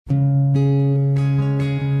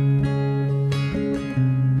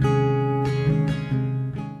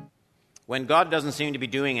when God doesn't seem to be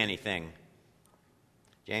doing anything.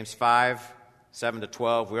 James 5, 7 to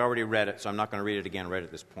 12. We already read it, so I'm not going to read it again right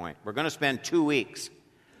at this point. We're going to spend 2 weeks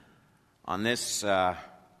on this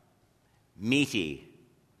meaty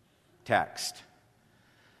text.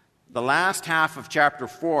 The last half of chapter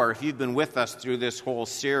 4, if you've been with us through this whole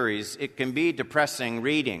series, it can be depressing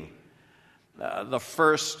reading. The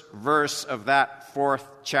first verse of that 4th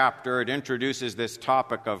chapter, it introduces this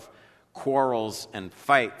topic of quarrels and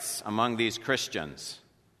fights among these Christians.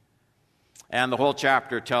 And the whole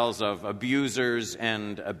chapter tells of abusers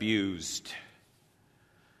and abused.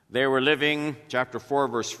 They were living, chapter 4,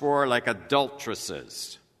 verse 4, like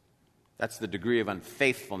adulteresses. That's the degree of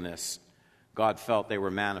unfaithfulness God felt they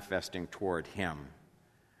were manifesting toward him.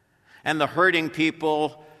 And the hurting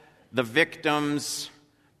people, the victims,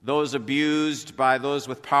 those abused by those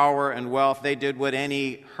with power and wealth, they did what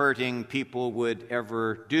any hurting people would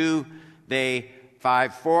ever do. They,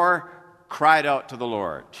 5:4, cried out to the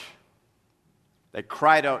Lord. They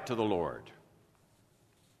cried out to the Lord.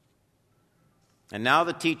 And now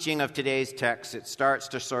the teaching of today's text, it starts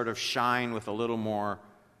to sort of shine with a little more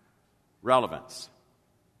relevance.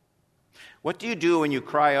 What do you do when you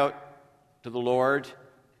cry out to the Lord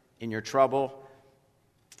in your trouble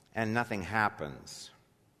and nothing happens?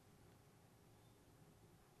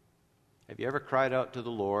 Have you ever cried out to the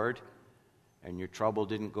Lord and your trouble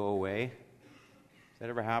didn't go away? Has that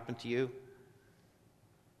ever happened to you?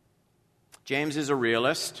 James is a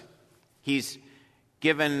realist. He's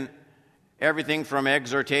given everything from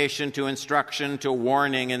exhortation to instruction to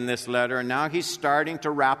warning in this letter. And now he's starting to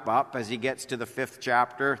wrap up as he gets to the 5th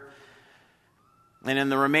chapter. And in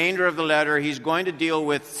the remainder of the letter, he's going to deal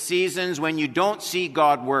with seasons when you don't see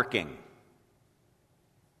God working.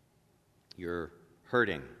 You're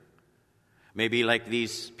hurting. Maybe like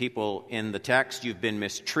these people in the text, you've been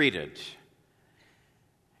mistreated.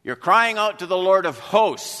 You're crying out to the Lord of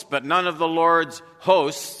hosts, but none of the Lord's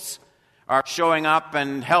hosts are showing up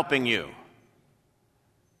and helping you.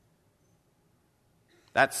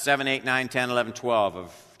 That's 7, 8, 9, 10, 11, 12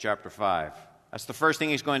 of chapter 5. That's the first thing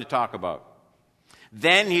he's going to talk about.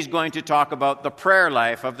 Then he's going to talk about the prayer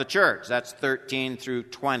life of the church. That's 13 through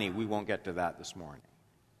 20. We won't get to that this morning.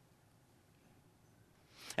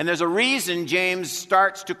 And there's a reason James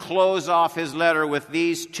starts to close off his letter with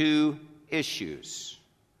these two issues.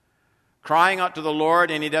 Crying out to the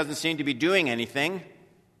Lord, and he doesn't seem to be doing anything.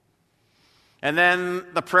 And then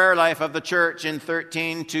the prayer life of the church in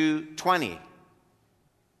 13 to 20.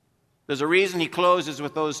 There's a reason he closes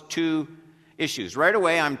with those two issues. Right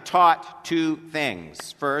away, I'm taught two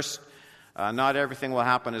things. First, not everything will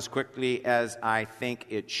happen as quickly as I think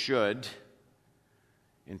it should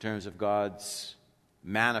in terms of God's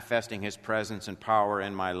manifesting his presence and power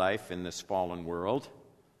in my life in this fallen world.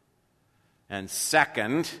 And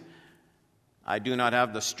second, I do not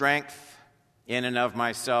have the strength in and of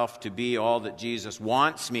myself to be all that Jesus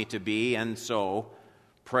wants me to be, and so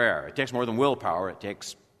prayer. It takes more than willpower, it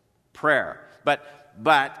takes prayer.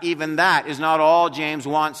 But even that is not all James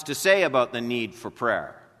wants to say about the need for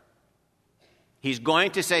prayer. He's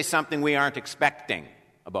going to say something we aren't expecting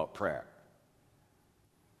about prayer.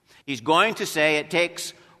 He's going to say it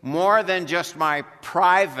takes more than just my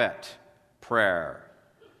private prayer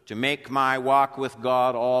to make my walk with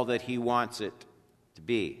God all that he wants it to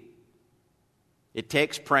be. It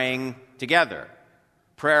takes praying together.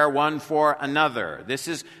 Prayer one for another. This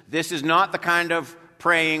is not the kind of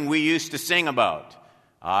praying we used to sing about.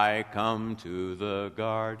 I come to the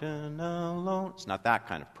garden alone. It's not that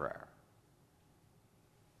kind of prayer.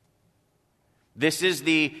 This is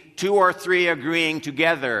the 2 or 3 agreeing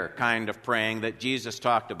together kind of praying that Jesus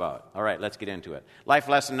talked about. All right, let's get into it. Life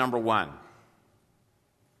lesson number 1.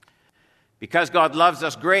 Because God loves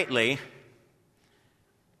us greatly,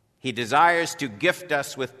 he desires to gift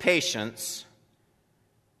us with patience,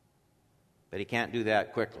 but he can't do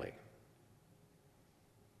that quickly.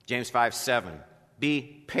 James 5:7.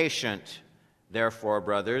 Be patient, therefore,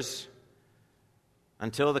 brothers,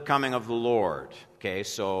 until the coming of the Lord. Okay,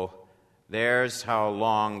 so there's how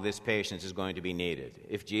long this patience is going to be needed.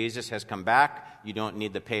 If Jesus has come back, you don't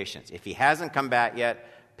need the patience. If he hasn't come back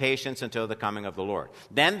yet, patience until the coming of the Lord.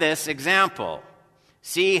 Then this example.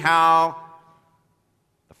 See how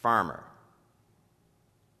the farmer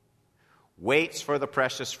waits for the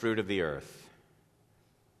precious fruit of the earth,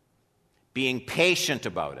 being patient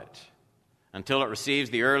about it until it receives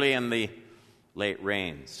the early and the late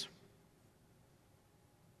rains.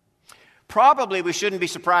 Probably we shouldn't be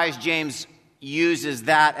surprised James uses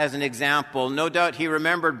that as an example. No doubt he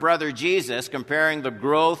remembered brother Jesus comparing the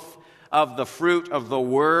growth of the fruit of the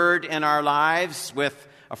word in our lives with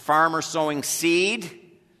a farmer sowing seed.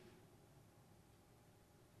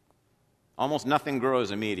 almost nothing grows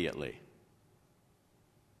immediately.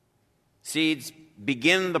 Seeds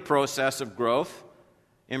begin the process of growth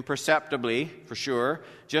imperceptibly, for sure,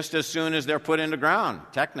 just as soon as they're put into ground,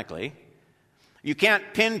 technically. You can't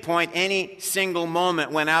pinpoint any single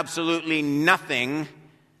moment when absolutely nothing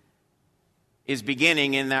is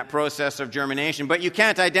beginning in that process of germination, but you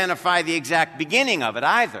can't identify the exact beginning of it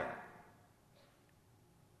either.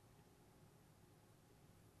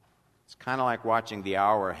 It's kind of like watching the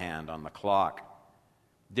hour hand on the clock.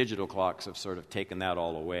 Digital clocks have sort of taken that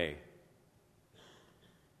all away.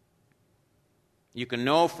 You can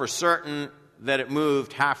know for certain that it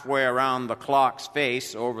moved halfway around the clock's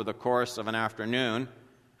face over the course of an afternoon.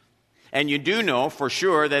 And you do know for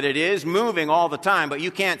sure that it is moving all the time, but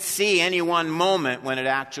you can't see any one moment when it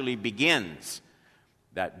actually begins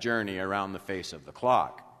that journey around the face of the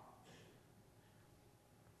clock.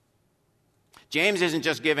 James isn't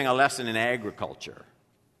just giving a lesson in agriculture.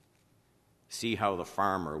 See how the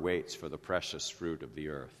farmer waits for the precious fruit of the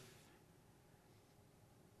earth.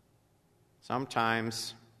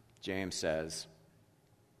 Sometimes, James says,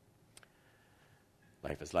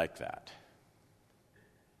 life is like that.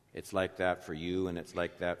 It's like that for you, and it's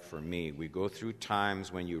like that for me. We go through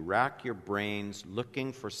times when you rack your brains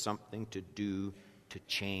looking for something to do to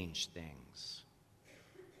change things.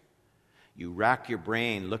 You rack your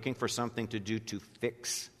brain looking for something to do to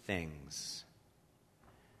fix things.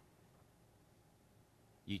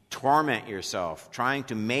 You torment yourself trying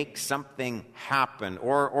to make something happen,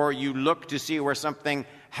 or you look to see where something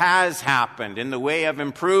has happened in the way of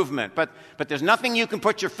improvement, but there's nothing you can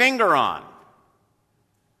put your finger on.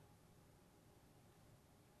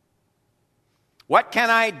 What can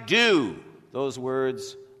I do? Those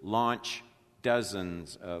words launch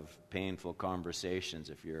dozens of painful conversations.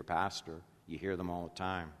 If you're a pastor, you hear them all the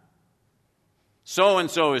time.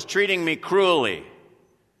 So-and-so is treating me cruelly.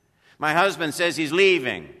 My husband says he's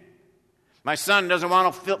leaving. My son doesn't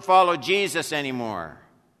want to follow Jesus anymore.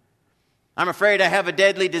 I'm afraid I have a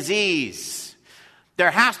deadly disease.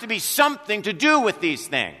 There has to be something to do with these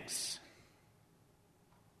things.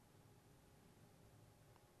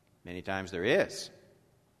 Many times there is.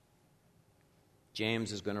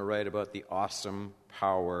 James is going to write about the awesome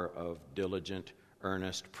power of diligent,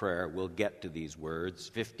 earnest prayer. We'll get to these words.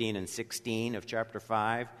 15 and 16 of chapter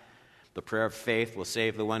 5. The prayer of faith will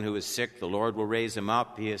save the one who is sick. The Lord will raise him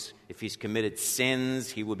up. If he's committed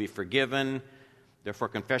sins, he will be forgiven. Therefore,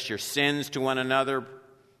 confess your sins to one another.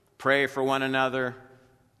 Pray for one another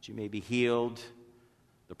that you may be healed.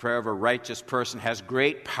 The prayer of a righteous person has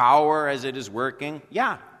great power as it is working.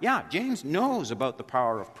 Yeah, James knows about the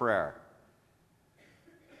power of prayer.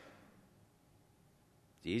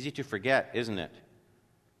 It's easy to forget, isn't it?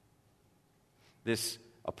 This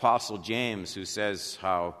Apostle James who says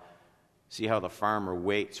see how the farmer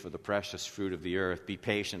waits for the precious fruit of the earth. Be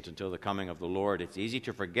patient until the coming of the Lord. It's easy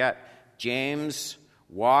to forget. James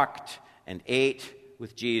walked and ate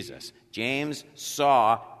with Jesus. James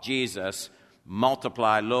saw Jesus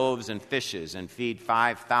multiply loaves and fishes and feed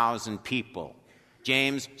 5,000 people.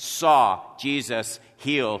 James saw Jesus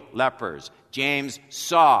heal lepers. James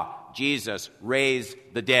saw Jesus raise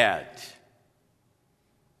the dead.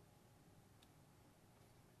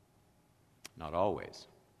 Not always.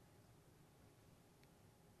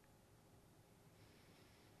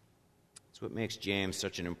 That's what makes James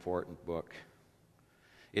such an important book.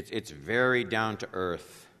 It's very down to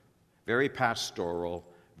earth, very pastoral,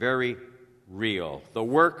 very real. The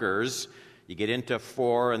workers, you get into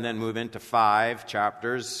 4 and then move into 5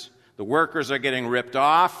 chapters. The workers are getting ripped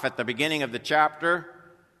off at the beginning of the chapter.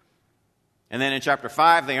 And then in chapter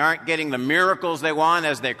 5, they aren't getting the miracles they want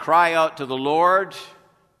as they cry out to the Lord.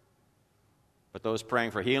 But those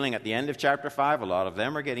praying for healing at the end of chapter 5, a lot of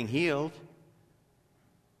them are getting healed.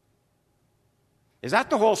 Is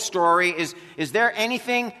that the whole story? Is there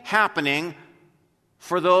anything happening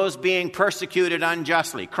for those being persecuted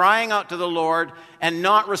unjustly, crying out to the Lord and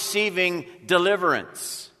not receiving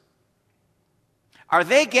deliverance? Are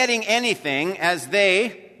they getting anything as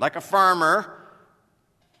they, like a farmer,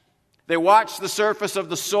 they watch the surface of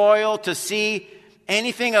the soil to see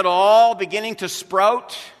anything at all beginning to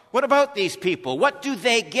sprout? What about these people? What do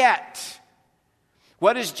they get?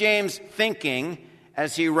 What is James thinking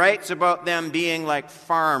as he writes about them being like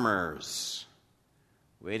farmers,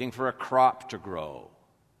 waiting for a crop to grow?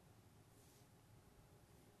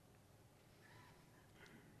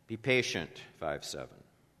 Be patient, 5:7,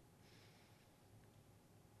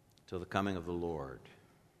 till the coming of the Lord.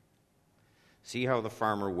 See how the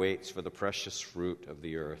farmer waits for the precious fruit of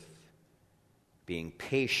the earth, being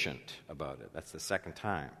patient about it. That's the second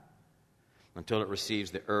time. Until it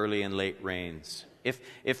receives the early and late rains.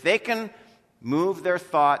 If they can move their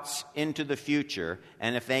thoughts into the future,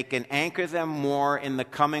 and if they can anchor them more in the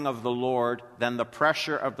coming of the Lord than the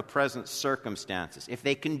pressure of the present circumstances, if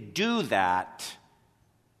they can do that,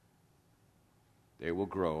 they will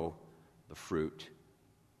grow the fruit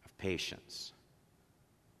of patience.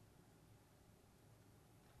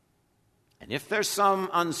 And if there's some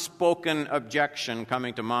unspoken objection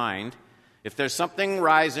coming to mind, if there's something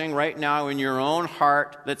rising right now in your own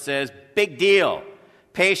heart that says, big deal,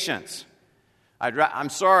 patience, I'm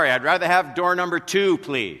sorry, I'd rather have door number 2,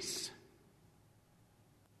 please,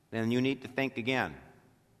 then you need to think again.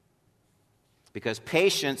 Because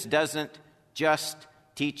patience doesn't just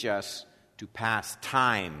teach us to pass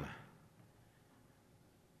time.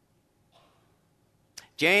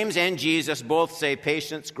 James and Jesus both say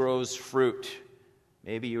patience grows fruit.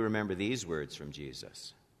 Maybe you remember these words from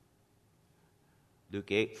Jesus. Luke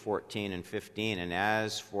 8:14 and 15, and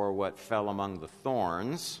as for what fell among the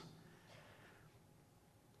thorns,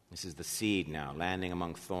 this is the seed now, landing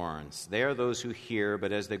among thorns. They are those who hear,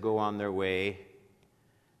 but as they go on their way,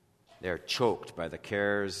 they are choked by the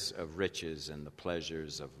cares of riches and the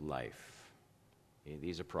pleasures of life.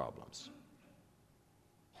 These are problems.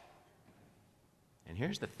 And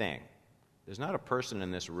here's the thing. There's not a person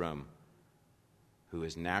in this room who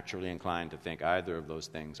is naturally inclined to think either of those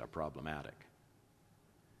things are problematic.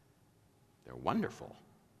 They're wonderful.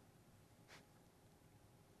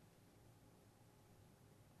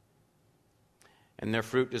 And their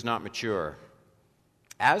fruit does not mature.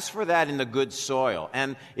 As for that in the good soil,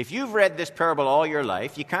 and if you've read this parable all your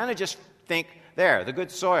life, you kind of just think, there, the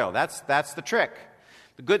good soil, that's the trick.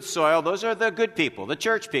 The good soil, those are the good people, the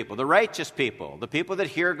church people, the righteous people, the people that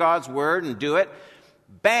hear God's word and do it.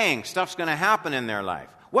 Bang, stuff's going to happen in their life.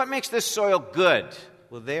 What makes this soil good?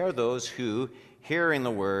 Well, they are those who, hearing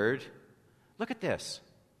the word, look at this.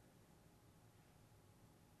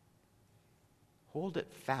 Hold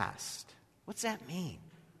it fast. What's that mean?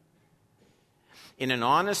 In an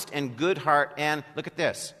honest and good heart, and look at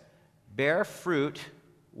this, bear fruit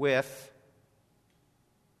with.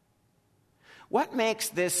 What makes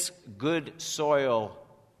this good soil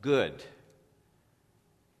good?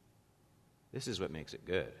 This is what makes it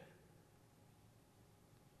good.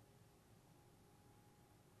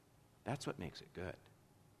 That's what makes it good.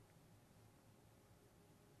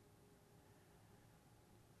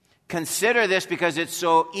 Consider this because it's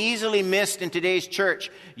so easily missed in today's church.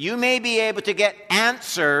 You may be able to get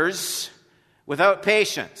answers without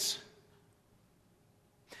patience.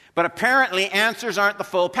 But apparently answers aren't the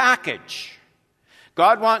full package.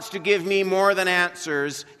 God wants to give me more than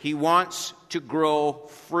answers. He wants to grow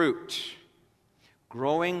fruit.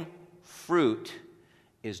 Growing fruit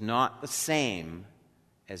is not the same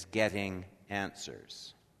as getting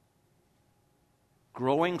answers.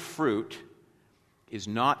 Growing fruit is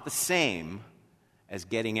not the same as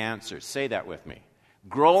getting answers. Say that with me.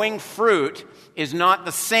 Growing fruit is not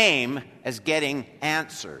the same as getting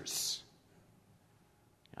answers.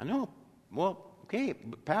 I know. Well, okay,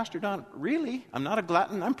 but Pastor Don, really? I'm not a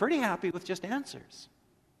glutton. I'm pretty happy with just answers.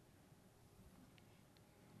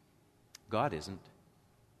 God isn't.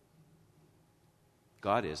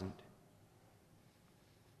 God isn't.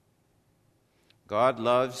 God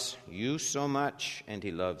loves you so much, and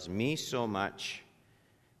He loves me so much.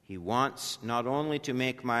 He wants not only to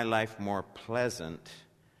make my life more pleasant,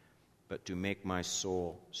 but to make my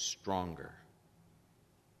soul stronger.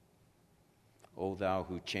 O thou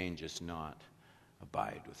who changest not,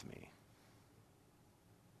 abide with me.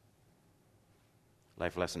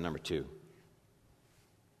 Life lesson number 2.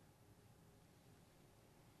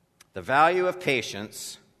 The value of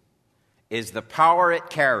patience is the power it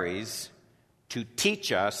carries to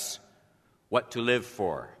teach us what to live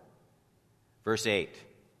for. Verse 8.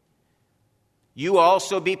 You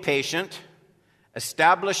also be patient,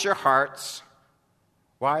 establish your hearts.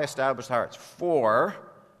 Why establish hearts? For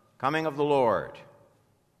coming of the Lord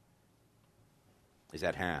is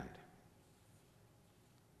at hand.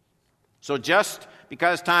 So just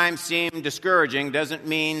because times seem discouraging doesn't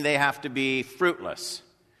mean they have to be fruitless.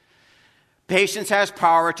 Patience has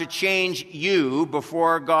power to change you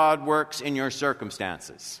before God works in your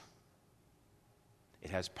circumstances. It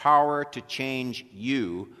has power to change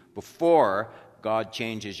you before God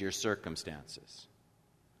changes your circumstances.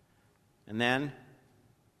 And then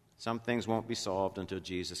some things won't be solved until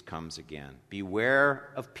Jesus comes again.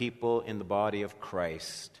 Beware of people in the body of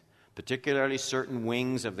Christ, particularly certain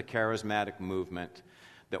wings of the charismatic movement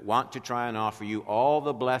that want to try and offer you all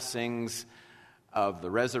the blessings of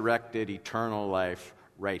the resurrected eternal life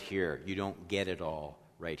right here. You don't get it all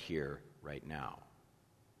right here, right now.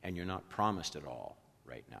 And you're not promised it all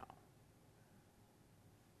right now.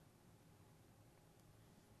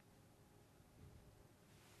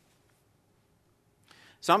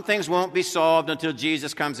 Some things won't be solved until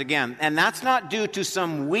Jesus comes again. And that's not due to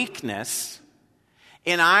some weakness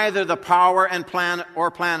in either the power and plan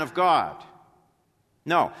of God.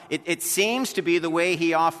 No, it seems to be the way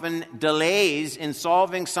he often delays in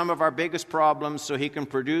solving some of our biggest problems so he can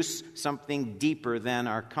produce something deeper than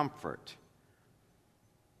our comfort.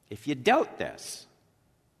 If you doubt this,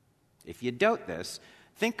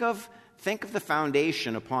 think of the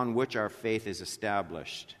foundation upon which our faith is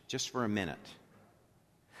established, just for a minute.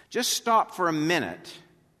 Just stop for a minute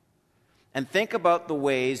and think about the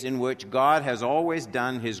ways in which God has always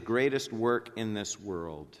done his greatest work in this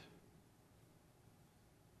world.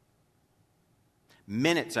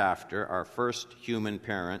 Minutes after our first human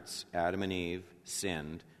parents, Adam and Eve,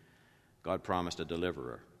 sinned, God promised a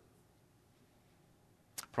deliverer.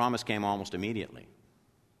 Promise came almost immediately.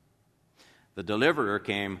 The deliverer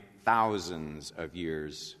came thousands of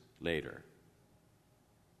years later.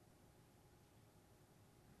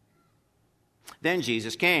 Then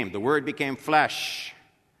Jesus came. The Word became flesh.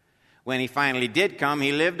 When he finally did come,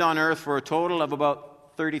 he lived on earth for a total of about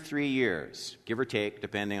 33 years, give or take,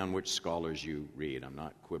 depending on which scholars you read. I'm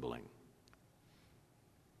not quibbling.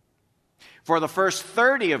 For the first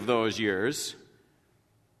 30 of those years,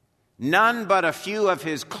 none but a few of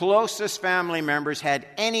his closest family members had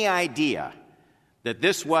any idea that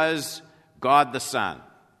this was God the Son.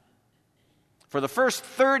 For the first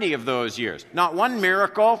 30 of those years, not one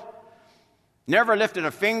miracle, never lifted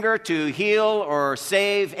a finger to heal or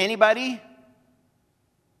save anybody.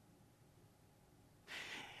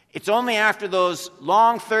 It's only after those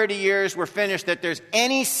long 30 years were finished that there's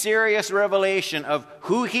any serious revelation of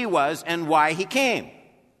who he was and why he came.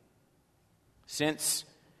 Since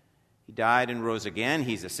he died and rose again,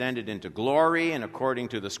 he's ascended into glory, and according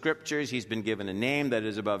to the Scriptures, he's been given a name that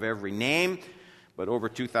is above every name. But over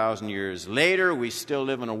 2,000 years later, we still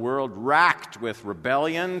live in a world racked with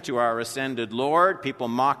rebellion to our ascended Lord. People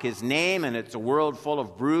mock his name, and it's a world full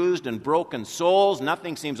of bruised and broken souls.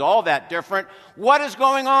 Nothing seems all that different. What is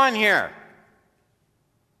going on here?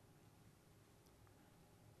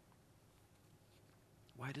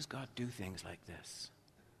 Why does God do things like this?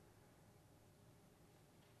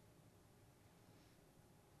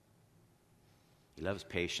 He loves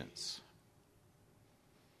patience.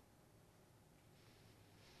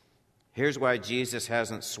 Here's why Jesus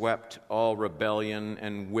hasn't swept all rebellion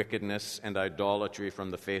and wickedness and idolatry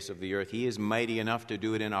from the face of the earth. He is mighty enough to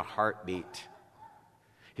do it in a heartbeat.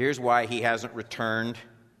 Here's why he hasn't returned.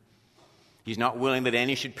 He's not willing that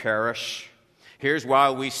any should perish. Here's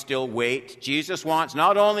why we still wait. Jesus wants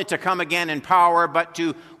not only to come again in power, but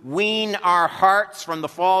to wean our hearts from the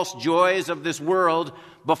false joys of this world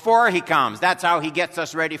before he comes. That's how he gets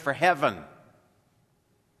us ready for heaven.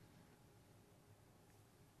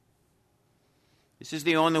 This is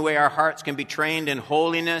the only way our hearts can be trained in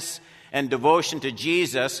holiness and devotion to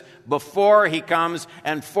Jesus before he comes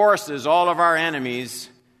and forces all of our enemies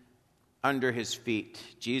under his feet.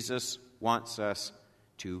 Jesus wants us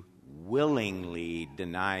to willingly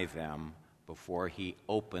deny them before he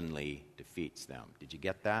openly defeats them. Did you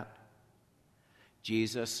get that?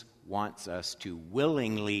 Jesus wants us to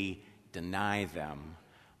willingly deny them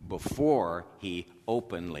before he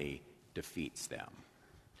openly defeats them,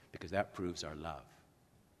 because that proves our love.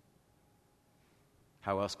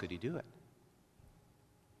 How else could he do it?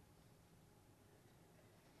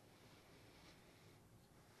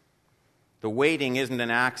 The waiting isn't an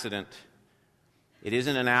accident. It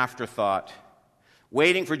isn't an afterthought.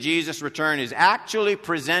 Waiting for Jesus' return is actually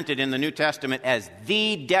presented in the New Testament as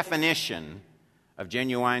the definition of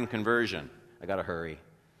genuine conversion. I got to hurry.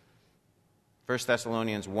 1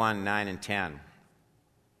 Thessalonians 1, 9 and 10.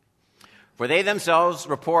 For they themselves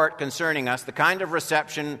report concerning us the kind of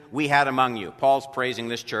reception we had among you. Paul's praising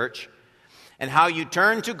this church. And how you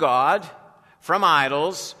turned to God from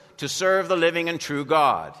idols to serve the living and true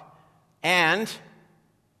God. And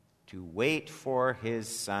to wait for his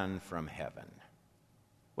Son from heaven.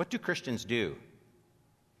 What do Christians do?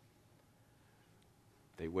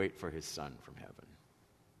 They wait for his Son from heaven,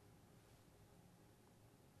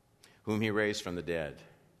 whom he raised from the dead.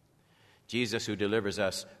 Jesus, who delivers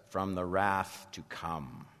us from the wrath to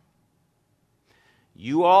come.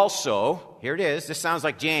 You also, here it is, this sounds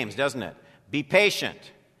like James, doesn't it? Be patient.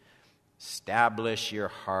 Establish your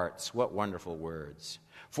hearts. What wonderful words.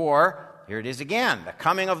 For, here it is again, the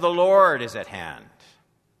coming of the Lord is at hand.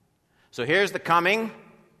 So here's the coming.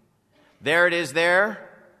 There it is there,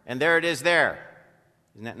 and there it is there.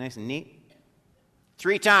 Isn't that nice and neat?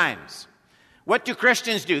 3 times. What do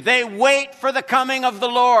Christians do? They wait for the coming of the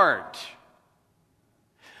Lord.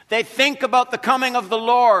 They think about the coming of the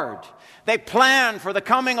Lord. They plan for the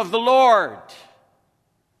coming of the Lord.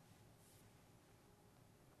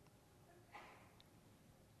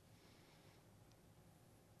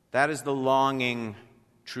 That is the longing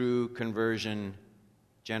true conversion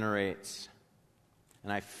generates.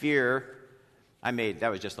 And I fear, that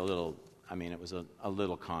was just a little, it was a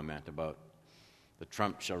little comment about the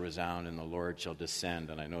trump shall resound and the Lord shall descend,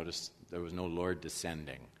 and I noticed there was no Lord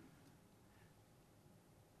descending.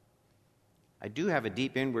 I do have a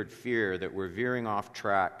deep inward fear that we're veering off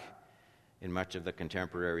track in much of the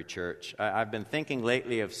contemporary church. I've been thinking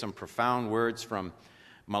lately of some profound words from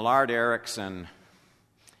Millard Erickson.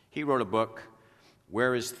 He wrote a book,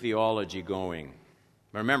 Where is Theology Going?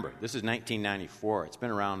 Remember, this is 1994. It's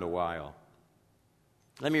been around a while.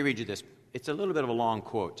 Let me read you this. It's a little bit of a long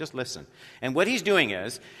quote. Just listen. And what he's doing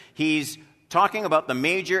is, he's talking about the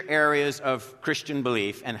major areas of Christian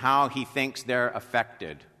belief and how he thinks they're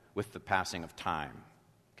affected with the passing of time.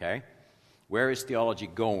 Okay? Where is Theology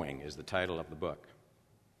Going is the title of the book.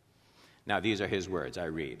 Now, these are his words. I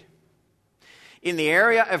read. In the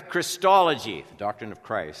area of Christology, the doctrine of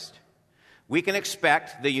Christ, we can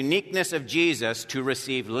expect the uniqueness of Jesus to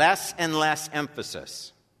receive less and less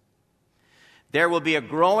emphasis. There will be a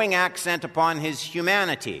growing accent upon his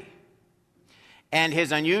humanity, and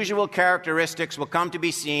his unusual characteristics will come to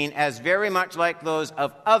be seen as very much like those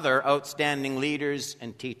of other outstanding leaders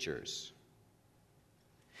and teachers.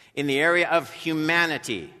 In the area of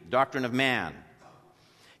humanity, doctrine of man,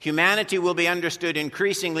 humanity will be understood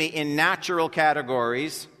increasingly in natural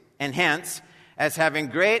categories, and hence as having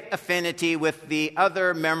great affinity with the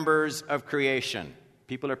other members of creation.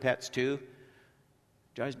 People are pets too.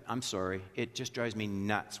 I'm sorry, it just drives me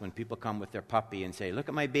nuts when people come with their puppy and say, look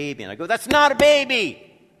at my baby. And I go, that's not a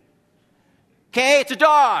baby. Okay, it's a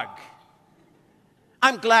dog.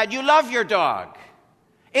 I'm glad you love your dog.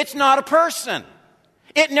 It's not a person.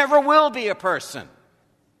 It never will be a person.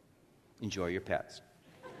 Enjoy your pets.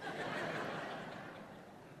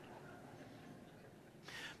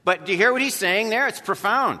 But do you hear what he's saying there? It's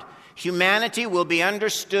profound. Humanity will be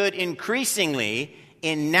understood increasingly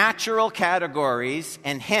in natural categories,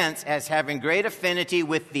 and hence as having great affinity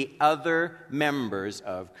with the other members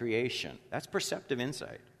of creation. That's perceptive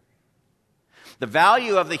insight. The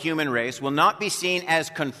value of the human race will not be seen as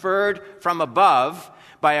conferred from above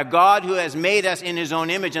by a God who has made us in his own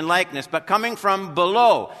image and likeness, but coming from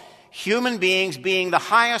below, human beings being the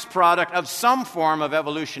highest product of some form of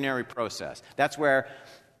evolutionary process. That's where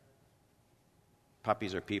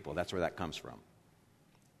puppies are people. That's where that comes from.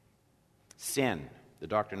 Sin. The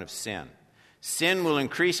doctrine of sin. Sin will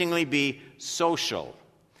increasingly be social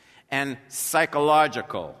and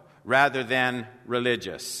psychological rather than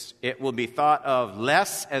religious. It will be thought of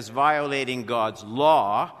less as violating God's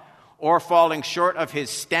law or falling short of his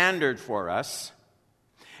standard for us,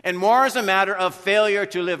 and more as a matter of failure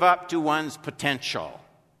to live up to one's potential.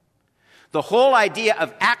 The whole idea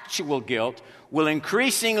of actual guilt will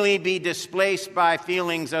increasingly be displaced by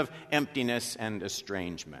feelings of emptiness and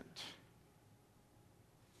estrangement.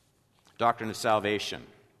 Doctrine of salvation.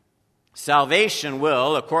 Salvation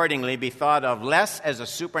will, accordingly, be thought of less as a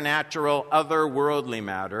supernatural, otherworldly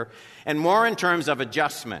matter, and more in terms of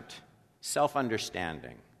adjustment,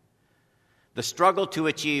 self-understanding. The struggle to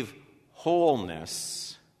achieve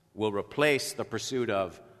wholeness will replace the pursuit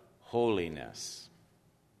of holiness.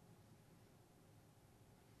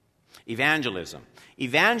 Evangelism.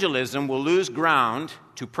 Evangelism will lose ground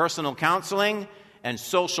to personal counseling and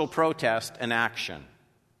social protest and action.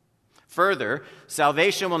 Further,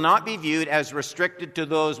 salvation will not be viewed as restricted to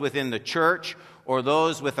those within the church or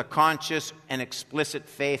those with a conscious and explicit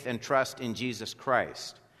faith and trust in Jesus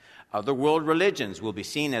Christ. Other world religions will be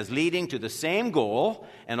seen as leading to the same goal,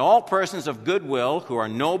 and all persons of goodwill who are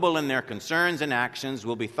noble in their concerns and actions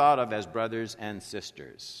will be thought of as brothers and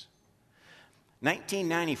sisters.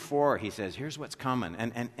 1994, he says, here's what's coming,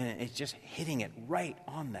 and it's just hitting it right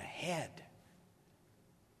on the head.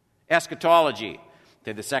 Eschatology.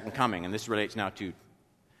 To the second coming, and this relates now to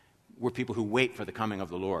we're people who wait for the coming of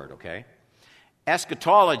the Lord, okay?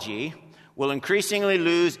 Eschatology will increasingly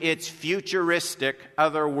lose its futuristic,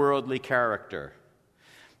 otherworldly character.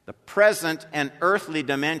 The present and earthly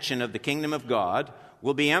dimension of the kingdom of God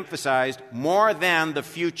will be emphasized more than the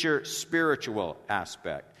future spiritual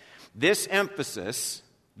aspect. The emphasis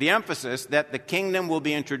that the kingdom will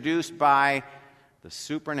be introduced by the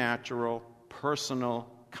supernatural, personal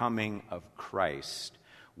coming of Christ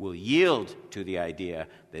will yield to the idea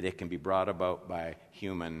that it can be brought about by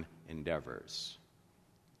human endeavors.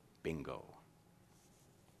 Bingo.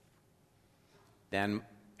 Then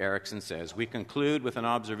Erickson says, we conclude with an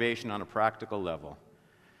observation on a practical level.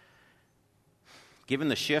 Given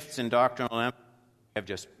the shifts in doctrinal emphasis I've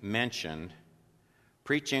just mentioned,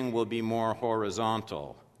 preaching will be more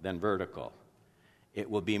horizontal than vertical. It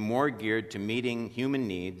will be more geared to meeting human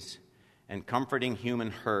needs and comforting human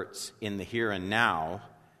hurts in the here and now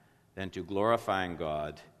than to glorifying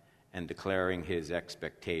God and declaring his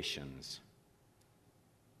expectations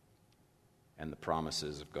and the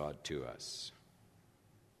promises of God to us.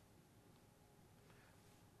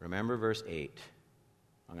 Remember verse 8.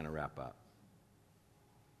 I'm going to wrap up.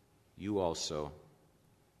 You also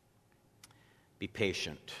be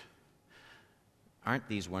patient. Aren't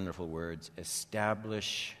these wonderful words?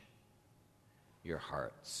 Establish your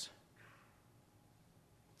hearts.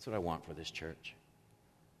 That's what I want for this church.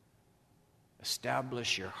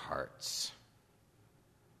 Establish your hearts.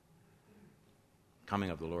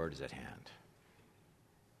 Coming of the Lord is at hand.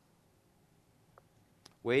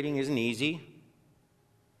 Waiting isn't easy.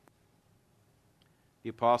 The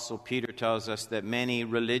Apostle Peter tells us that many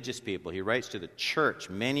religious people, he writes to the church,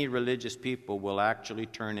 many religious people will actually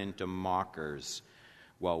turn into mockers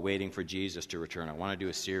while waiting for Jesus to return. I want to do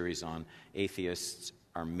a series on atheists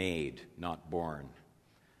are made, not born,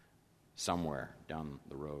 somewhere down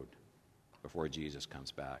the road before Jesus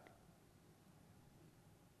comes back.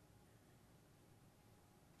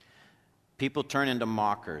 People turn into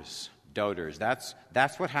mockers, doubters. That's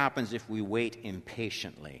what happens if we wait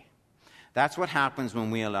impatiently. That's what happens when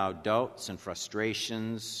we allow doubts and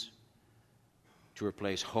frustrations to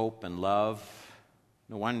replace hope and love.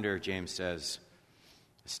 No wonder, James says,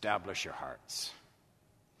 establish your hearts,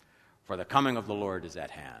 for the coming of the Lord is at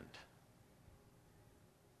hand.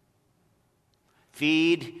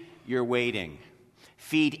 Feed your waiting.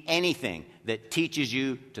 Feed anything that teaches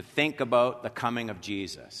you to think about the coming of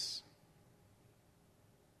Jesus.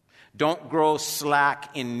 Don't grow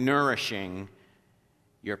slack in nourishing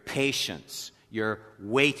your patience, your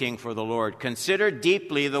waiting for the Lord. Consider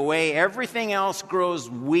deeply the way everything else grows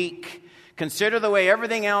weak. Consider the way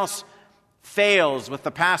everything else fails with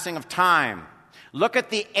the passing of time. Look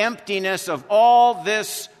at the emptiness of all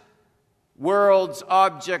this world's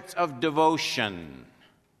objects of devotion.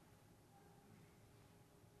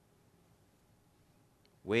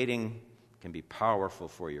 Waiting can be powerful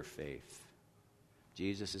for your faith.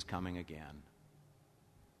 Jesus is coming again.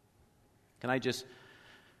 Can I just...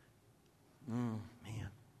 man,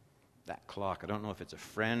 that clock. I don't know if it's a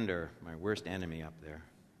friend or my worst enemy up there.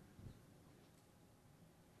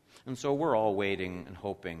 And so we're all waiting and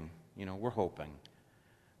hoping, we're hoping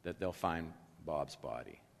that they'll find Bob's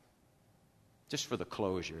body. Just for the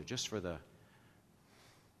closure, just for the...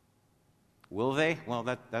 Will they? Well,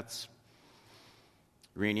 that's...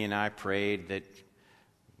 Renee and I prayed that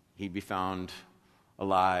he'd be found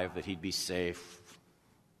alive, that he'd be safe.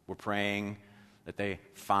 We're praying that they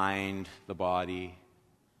find the body.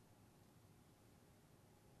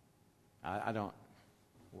 I don't...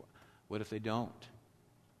 What if they don't?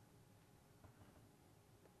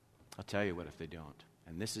 I'll tell you what if they don't.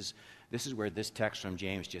 And this is where this text from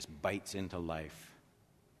James just bites into life.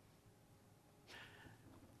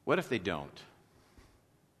 What if they don't?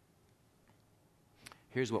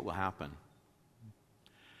 Here's what will happen.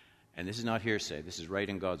 And this is not hearsay. This is right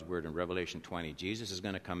in God's word in Revelation 20. Jesus is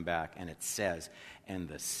going to come back, and it says, and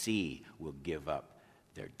the sea will give up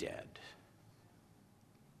their dead.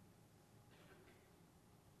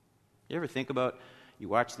 You ever think about, you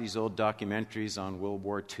watch these old documentaries on World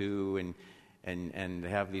War II, and they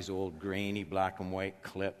have these old grainy black and white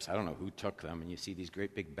clips. I don't know who took them, and you see these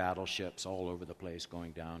great big battleships all over the place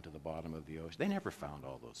going down to the bottom of the ocean. They never found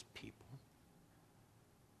all those people.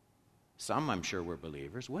 Some, I'm sure, were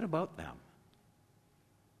believers. What about them?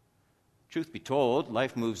 Truth be told,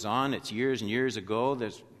 life moves on. It's years and years ago.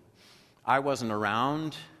 I wasn't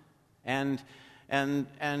around, and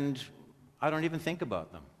I don't even think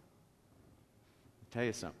about them. I'll tell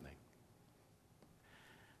you something.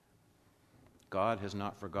 God has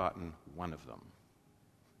not forgotten one of them.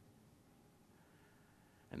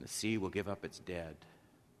 And the sea will give up its dead,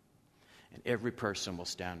 and every person will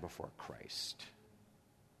stand before Christ.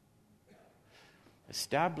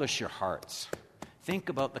 Establish your hearts. Think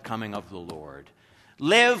about the coming of the Lord.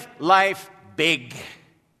 Live life big.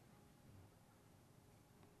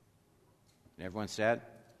 And everyone said?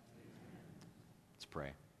 Let's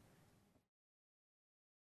pray.